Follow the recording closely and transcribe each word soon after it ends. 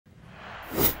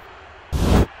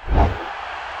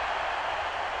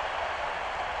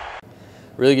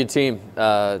Really good team.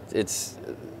 It's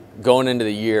going into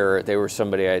the year, they were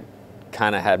somebody I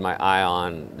kind of had my eye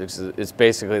on. It's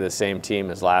basically the same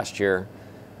team as last year.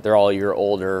 They're all a year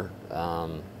older,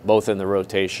 both in the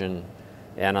rotation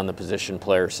and on the position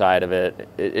player side of it.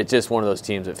 It's just one of those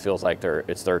teams that feels like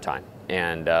it's their time.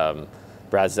 And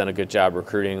Brad's done a good job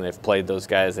recruiting. They've played those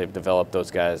guys, they've developed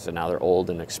those guys, and now they're old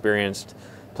and experienced,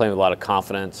 playing with a lot of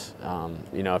confidence.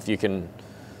 If you can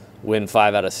win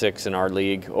 5 out of 6 in our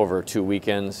league over 2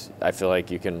 weekends, I feel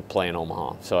like you can play in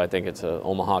Omaha. So I think it's an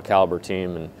Omaha caliber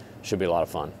team and should be a lot of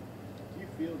fun. Do you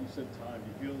feel, you said time,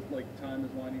 do you feel like time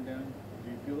is winding down?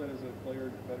 Do you feel that as a player,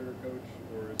 competitor, coach?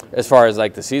 Or is it... As far as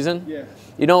like the season? Yeah.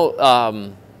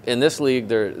 In this league,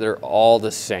 they're all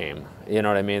the same. You know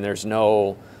what I mean? There's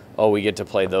no, we get to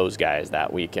play those guys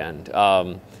that weekend.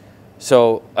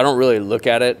 So I don't really look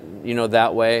at it,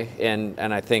 that way. And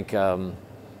I think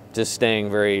just staying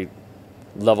very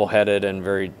level-headed and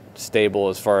very stable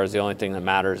as far as the only thing that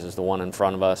matters is the one in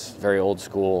front of us. Very old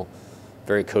school,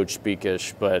 very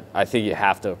coach-speakish, but I think you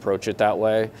have to approach it that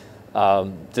way.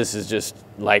 This is just,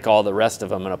 like all the rest of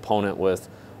them, an opponent with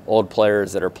old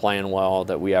players that are playing well,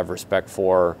 that we have respect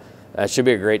for. It should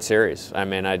be a great series. I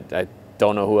mean, I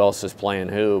don't know who else is playing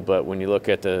who, but when you look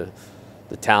at the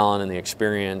talent and the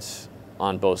experience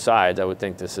on both sides, I would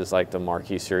think this is like the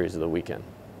marquee series of the weekend.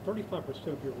 35%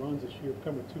 of your runs this year have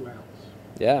come with 2 outs.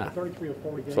 Yeah. 33 or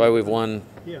 40 games. That's why we've won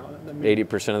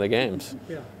 80% of the games.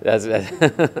 Yeah.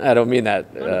 I don't mean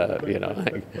that, But can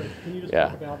you just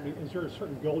talk about, is there a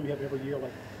certain goal you have every year,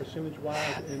 like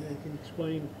percentage-wise, and can you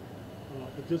explain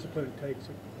the discipline it takes?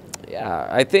 Yeah,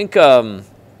 I think, to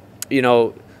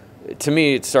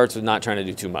me, it starts with not trying to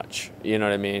do too much. You know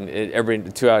what I mean? Every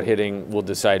 2-out hitting will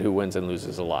decide who wins and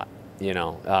loses a lot,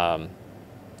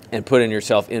 and putting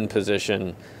yourself in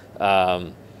position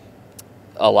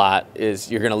a lot is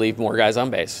you're going to leave more guys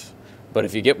on base. But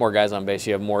if you get more guys on base,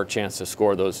 you have more chance to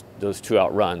score those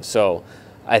 2-out runs. So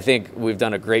I think we've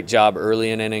done a great job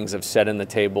early in innings of setting the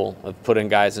table, of putting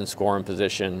guys in scoring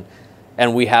position.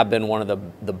 And we have been one of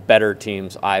the better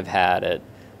teams I've had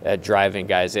at driving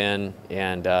guys in.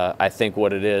 And I think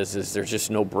what it is there's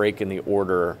just no break in the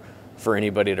order for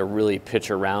anybody to really pitch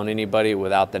around anybody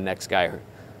without the next guy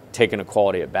taking a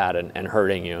quality at bat and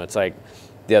hurting you. It's like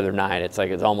the other night, it's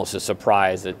almost a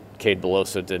surprise that Cade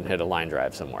Beloso didn't hit a line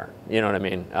drive somewhere. You know what I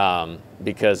mean?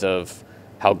 Because of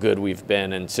how good we've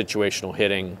been in situational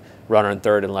hitting, runner in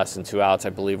third and less than 2 outs. I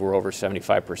believe we're over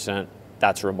 75%.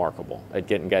 That's remarkable at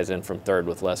getting guys in from third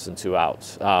with less than 2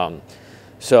 outs.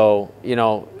 So,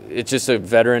 it's just a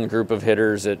veteran group of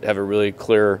hitters that have a really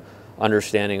clear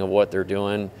understanding of what they're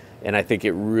doing. And I think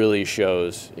it really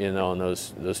shows, in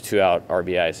those 2-out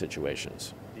RBI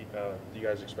situations. Do you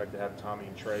guys expect to have Tommy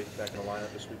and Trey back in the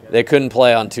lineup this weekend? They couldn't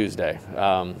play on Tuesday,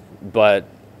 but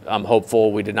I'm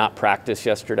hopeful. We did not practice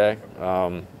yesterday.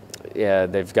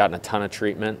 They've gotten a ton of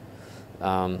treatment.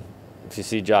 If you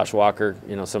see Josh Walker,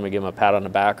 somebody give him a pat on the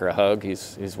back or a hug.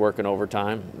 He's working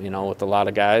overtime, with a lot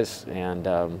of guys.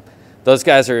 And those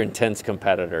guys are intense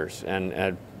competitors,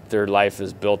 and their life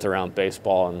is built around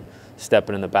baseball and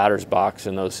stepping in the batter's box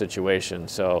in those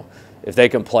situations. So if they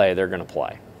can play, they're going to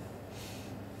play.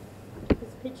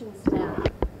 This pitching staff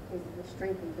is the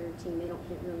strength of their team. They don't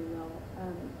hit really well.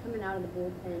 Coming out of the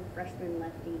bullpen, freshman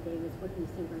lefty Davis, what do you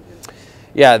see right now?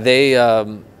 Yeah,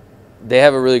 they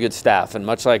have a really good staff, and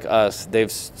much like us,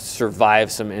 they've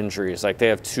survived some injuries. Like they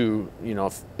have 2,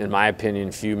 in my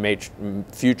opinion,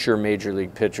 future major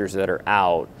league pitchers that are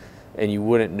out, and you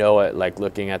wouldn't know it like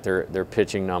looking at their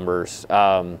pitching numbers.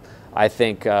 I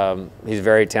think he's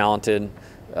very talented.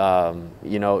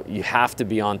 You have to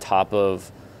be on top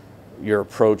of your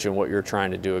approach and what you're trying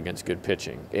to do against good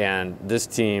pitching. And this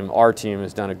team, our team,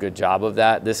 has done a good job of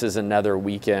that. This is another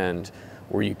weekend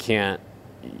where you can't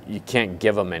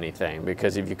give them anything,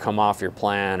 because if you come off your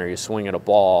plan or you swing at a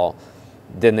ball,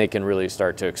 then they can really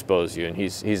start to expose you. And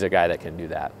he's a guy that can do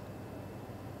that.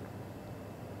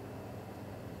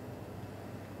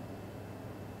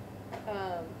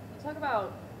 Talk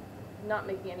about not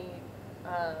making any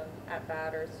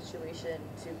at-bat or situation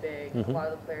too big. Mm-hmm. A lot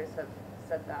of the players have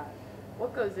said that.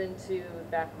 What goes into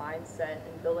that mindset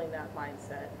and building that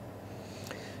mindset?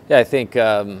 Yeah, I think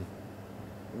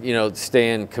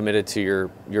staying committed to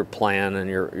your plan and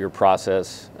your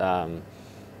process. The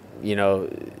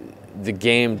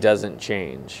game doesn't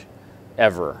change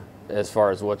ever as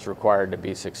far as what's required to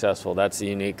be successful. That's the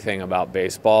unique thing about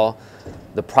baseball.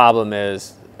 The problem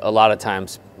is a lot of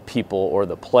times people or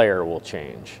the player will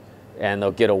change, and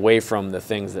they'll get away from the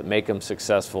things that make them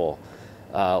successful.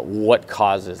 What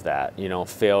causes that?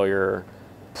 Failure,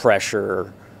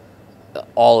 pressure,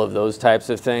 all of those types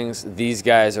of things. These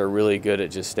guys are really good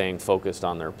at just staying focused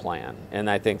on their plan. And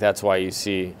I think that's why you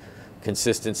see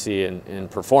consistency in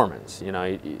performance. You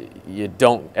know, you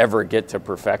don't ever get to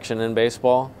perfection in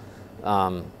baseball.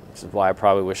 This is why I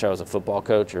probably wish I was a football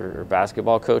coach or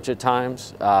basketball coach at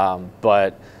times.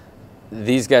 But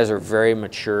these guys are very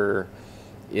mature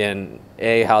in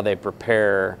A, how they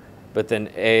prepare, but then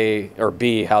A or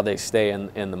B, how they stay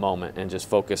in the moment and just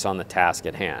focus on the task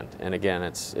at hand. And again,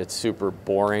 it's super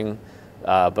boring,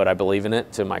 but I believe in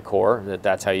it to my core,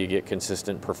 that's how you get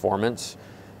consistent performance.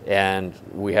 And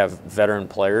we have veteran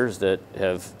players that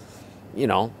have, you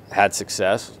know, had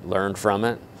success, learned from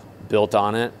it, built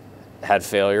on it, had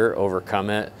failure,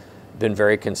 overcome it, been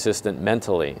very consistent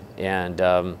mentally.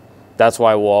 And that's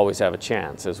why we'll always have a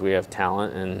chance, as we have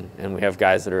talent and we have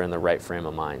guys that are in the right frame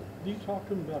of mind. Do you talk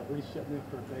to them about resetting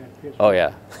after a bad pitch? Oh,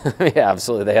 yeah. Yeah,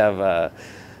 absolutely. They have,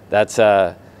 that's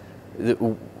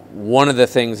one of the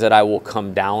things that I will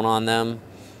come down on them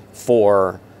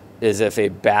for is if a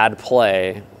bad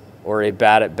play or a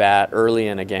bad at bat early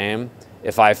in a game,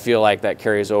 if I feel like that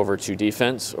carries over to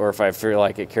defense or if I feel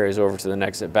like it carries over to the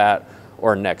next at bat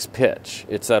or next pitch.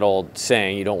 It's that old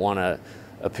saying, you don't want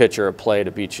a pitch or a play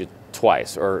to beat you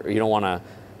twice, or you don't want to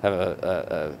have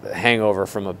a hangover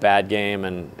from a bad game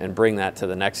and bring that to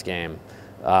the next game.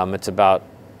 It's about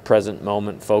present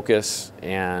moment focus,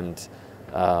 and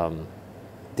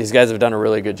these guys have done a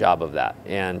really good job of that.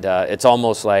 And it's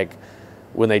almost like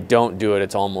when they don't do it,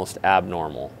 it's almost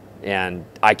abnormal. And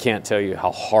I can't tell you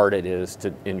how hard it is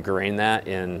to ingrain that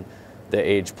in the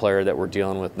age player that we're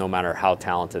dealing with, no matter how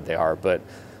talented they are. But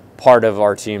part of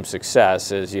our team's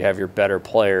success is you have your better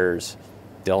players,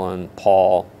 Dylan,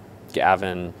 Paul,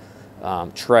 Gavin,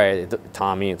 Trey,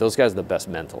 Tommy. Those guys are the best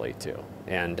mentally too.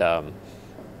 And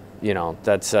you know,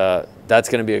 that's going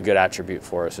to be a good attribute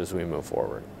for us as we move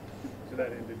forward. To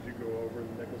that end, did you go over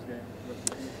the Nichols game?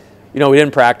 You know, we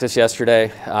didn't practice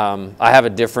yesterday. I have a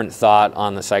different thought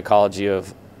on the psychology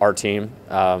of our team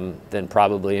than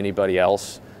probably anybody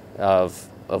else of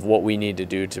what we need to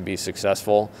do to be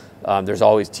successful. There's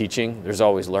always teaching. There's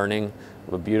always learning.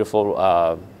 We have a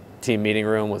beautiful team meeting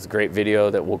room with great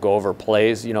video that will go over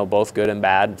plays, you know, both good and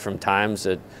bad from times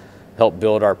that help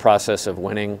build our process of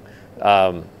winning.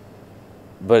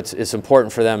 But it's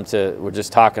important for them we're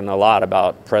just talking a lot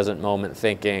about present moment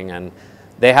thinking, and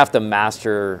they have to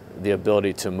master the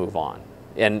ability to move on.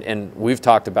 And we've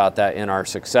talked about that in our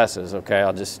successes, okay?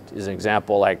 I'll just, as an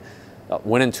example, like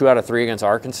winning 2 out of 3 against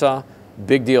Arkansas,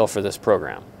 big deal for this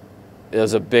program. It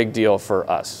was a big deal for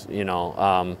us, you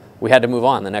know. We had to move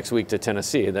on the next week to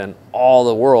Tennessee. Then all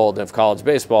the world of college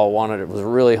baseball was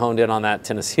really honed in on that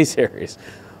Tennessee series.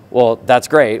 Well, that's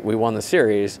great. We won the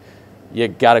series. You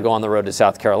got to go on the road to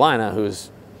South Carolina,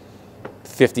 who's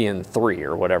 50-3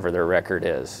 or whatever their record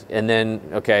is. And then,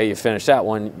 okay, you finish that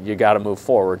one, you got to move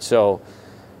forward. So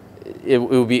it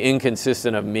would be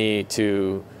inconsistent of me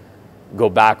to go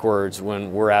backwards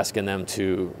when we're asking them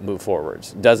to move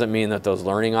forwards. Doesn't mean that those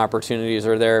learning opportunities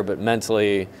are there, but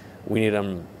mentally we need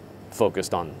them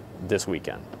focused on this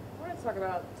weekend. I want to talk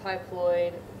about Ty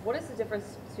Floyd. What is the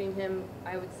difference between him,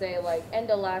 I would say, like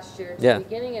end of last year to the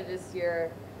beginning of this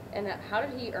year, and how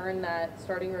did he earn that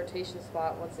starting rotation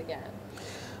spot once again?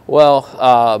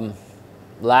 Well,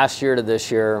 last year to this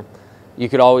year, you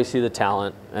could always see the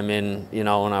talent. I mean, you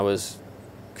know, when I was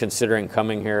considering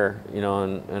coming here, you know,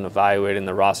 and evaluating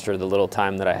the roster, the little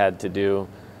time that I had to do,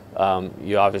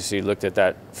 you obviously looked at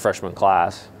that freshman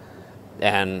class,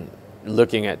 and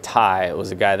looking at Ty, it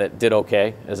was a guy that did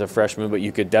okay as a freshman, but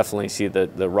you could definitely see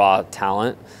the raw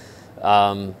talent.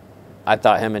 I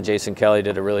thought him and Jason Kelly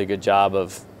did a really good job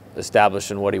of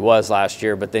establishing what he was last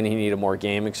year, but then he needed more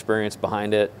game experience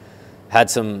behind it. Had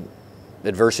some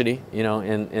adversity, you know,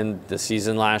 in the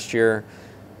season last year.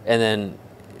 And then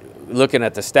looking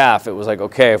at the staff, it was like,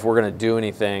 okay, if we're going to do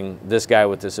anything, this guy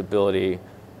with this ability,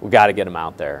 we got to get him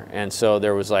out there. And so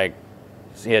there was like,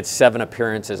 he had 7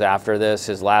 appearances after this.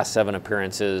 His last 7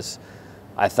 appearances,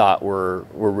 I thought were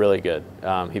really good.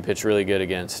 He pitched really good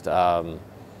against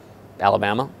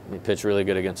Alabama. He pitched really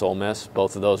good against Ole Miss.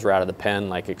 Both of those were out of the pen,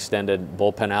 like extended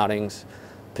bullpen outings.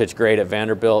 Pitched great at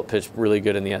Vanderbilt. Pitched really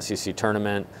good in the SEC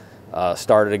tournament.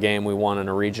 Started a game we won in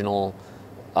a regional.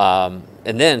 And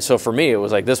then, so for me, it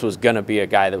was like this was going to be a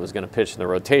guy that was going to pitch in the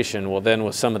rotation. Well, then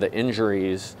with some of the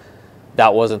injuries,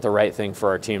 that wasn't the right thing for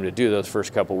our team to do those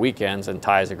first couple weekends. And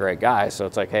Ty's a great guy, so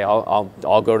it's like, hey,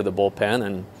 I'll go to the bullpen.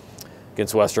 And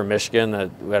against Western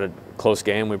Michigan, we had a close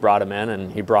game. We brought him in,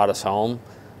 and he brought us home.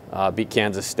 Beat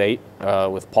Kansas State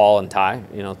with Paul and Ty,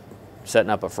 you know, setting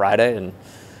up a Friday, and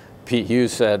Pete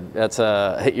Hughes said,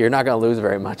 you're not going to lose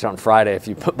very much on Friday if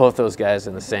you put both those guys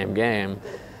in the same game.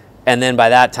 And then by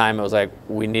that time, it was like,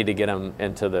 we need to get him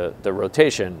into the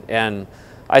rotation. And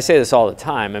I say this all the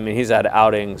time. I mean, he's had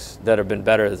outings that have been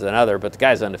better than other, but the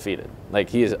guy's undefeated. Like,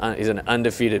 he's an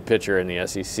undefeated pitcher in the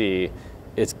SEC.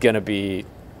 It's going to be,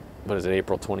 what is it,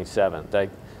 April 27th. Like,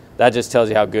 that just tells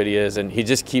you how good he is. And he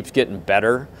just keeps getting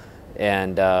better.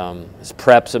 And his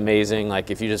prep's amazing.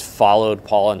 Like, if you just followed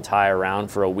Paul and Ty around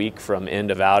for a week from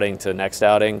end of outing to next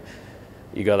outing,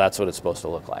 you go, that's what it's supposed to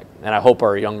look like. And I hope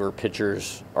our younger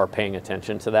pitchers are paying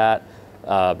attention to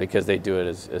that because they do it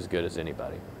as good as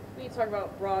anybody. When you talk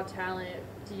about raw talent,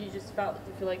 did you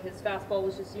feel like his fastball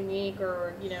was just unique,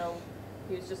 or he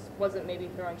wasn't maybe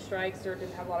throwing strikes or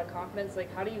didn't have a lot of confidence?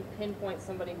 Like, how do you pinpoint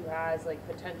somebody who has like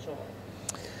potential?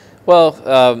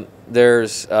 Well,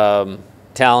 there's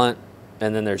talent,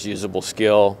 and then there's usable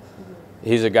skill. Mm-hmm.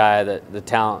 He's a guy that the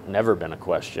talent never been a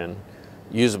question.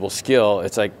 Usable skill,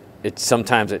 it's like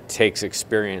sometimes it takes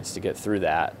experience to get through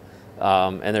that,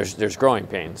 and there's growing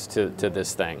pains to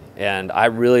this thing. And I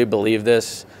really believe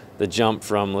this. The jump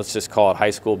from, let's just call it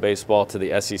high school baseball to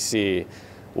the SEC,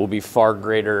 will be far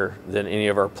greater than any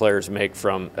of our players make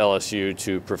from LSU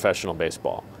to professional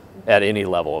baseball at any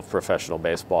level of professional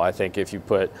baseball. I think if you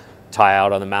put Ty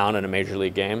out on the mound in a major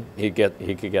league game, he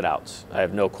could get outs. I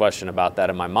have no question about that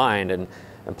in my mind. And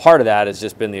part of that has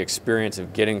just been the experience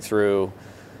of getting through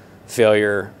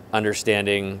failure,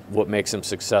 understanding what makes him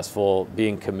successful,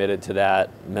 being committed to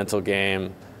that mental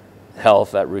game,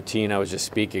 health, that routine I was just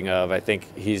speaking of. I think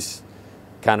he's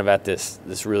kind of at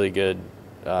this really good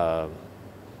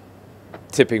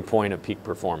tipping point of peak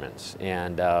performance.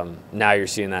 And now you're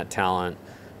seeing that talent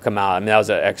come out. I mean, that was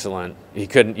an excellent. You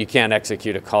can't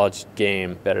execute a college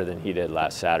game better than he did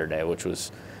last Saturday, which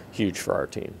was huge for our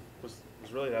team. Was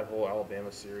really that whole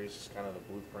Alabama series just kind of the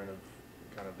blueprint of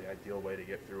kind of the ideal way to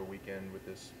get through a weekend with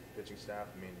this pitching staff?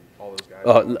 I mean, all those guys.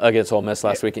 Oh, against Ole Miss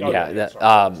last weekend, yeah.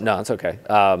 No, it's okay.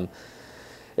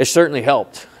 It certainly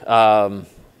helped.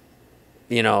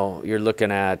 You're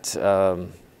looking at,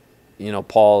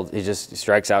 Paul. He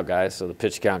strikes out guys, so the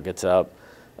pitch count gets up.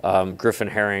 Griffin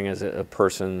Herring is a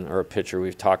person or a pitcher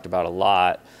we've talked about a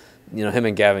lot. Him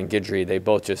and Gavin Guidry, they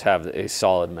both just have a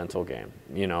solid mental game.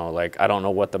 I don't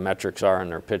know what the metrics are in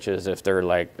their pitches. If they're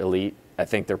like elite, I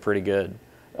think they're pretty good.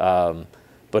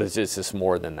 But it's just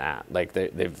more than that. Like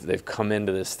they've come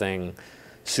into this thing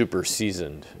super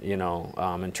seasoned,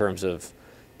 in terms of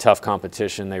tough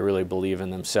competition. They really believe in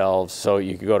themselves. So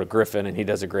you could go to Griffin, and he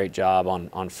does a great job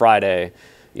on Friday.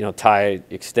 Ty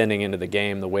extending into the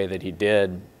game the way that he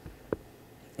did.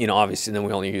 Obviously then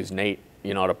we only use Nate,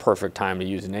 at a perfect time to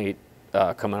use Nate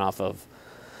coming off of,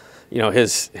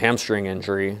 his hamstring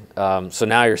injury. So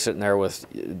now you're sitting there with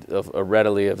a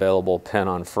readily available pen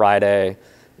on Friday.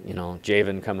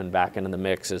 Javen coming back into the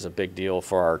mix is a big deal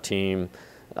for our team.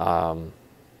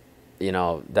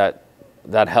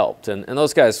 That helped. And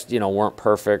those guys, weren't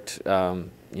perfect,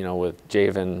 with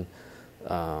Javen,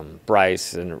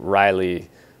 Bryce, and Riley,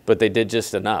 but they did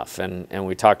just enough. And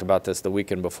we talked about this the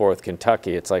weekend before with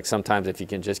Kentucky. It's like sometimes if you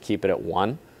can just keep it at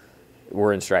one,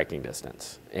 we're in striking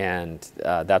distance. And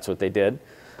that's what they did.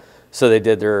 So they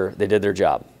did their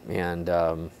job.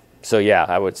 And so, yeah,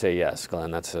 I would say yes,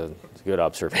 Glenn. That's a good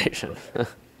observation. How do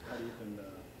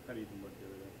you look the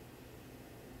other day?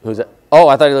 Who's that? Oh,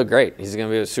 I thought he looked great. He's going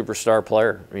to be a superstar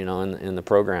player, in the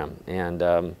program. And,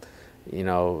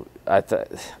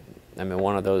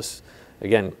 one of those,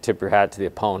 again, tip your hat to the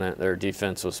opponent. Their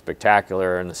defense was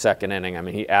spectacular in the second inning. I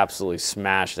mean, he absolutely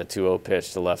smashed a 2-0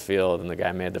 pitch to left field, and the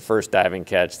guy made the first diving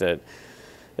catch that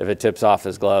if it tips off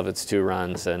his glove, it's 2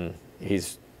 runs, and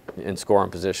he's in scoring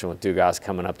position with Dugas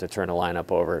coming up to turn the lineup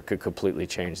over. It could completely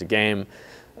change the game.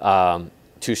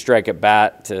 2-strike at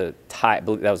bat to tie.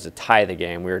 That was to tie the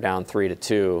game. We were down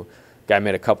 3-2. Guy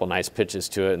made a couple nice pitches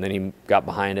to it, and then he got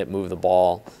behind it, moved the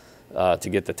ball to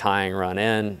get the tying run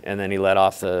in, and then he he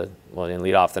didn't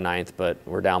lead off the ninth, but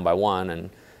we're down by 1, and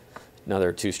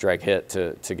another 2-strike hit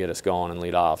to get us going and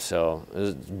lead off. So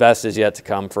best is yet to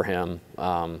come for him.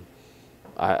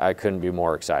 I couldn't be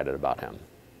more excited about him.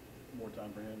 More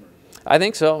time for him? I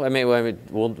think so. I mean,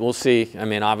 we'll see. I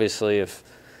mean, obviously,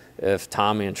 if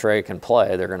Tommy and Trey can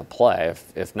play, they're going to play.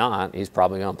 If not, he's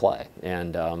probably going to play,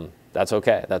 and that's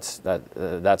okay.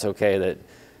 That's okay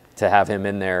to have him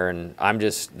in there. And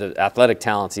the athletic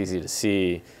talent's easy to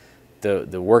see,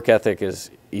 the work ethic is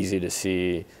easy to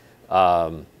see,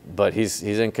 but he's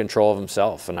in control of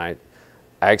himself, and I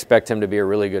expect him to be a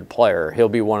really good player. He'll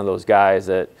be one of those guys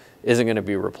that isn't going to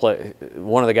be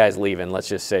one of the guys leaving, let's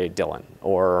just say Dylan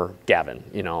or Gavin,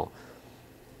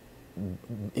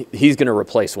 he's going to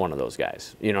replace one of those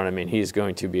guys. You know what I mean? He's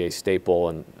going to be a staple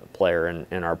and player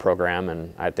in our program.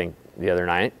 And I think the other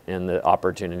night and the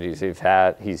opportunities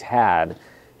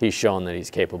he's shown that he's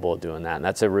capable of doing that. And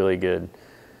that's a really good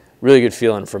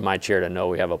feeling from my chair to know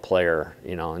we have a player,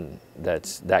 you know, and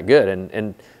that's that good.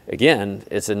 And again,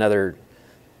 it's another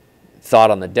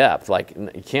thought on the depth. Like,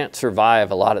 you can't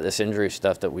survive a lot of this injury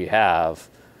stuff that we have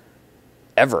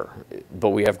ever, but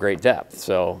we have great depth.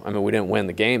 So, I mean, we didn't win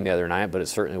the game the other night, but it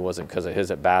certainly wasn't because of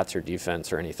his at-bats or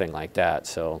defense or anything like that.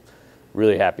 So,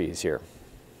 really happy he's here.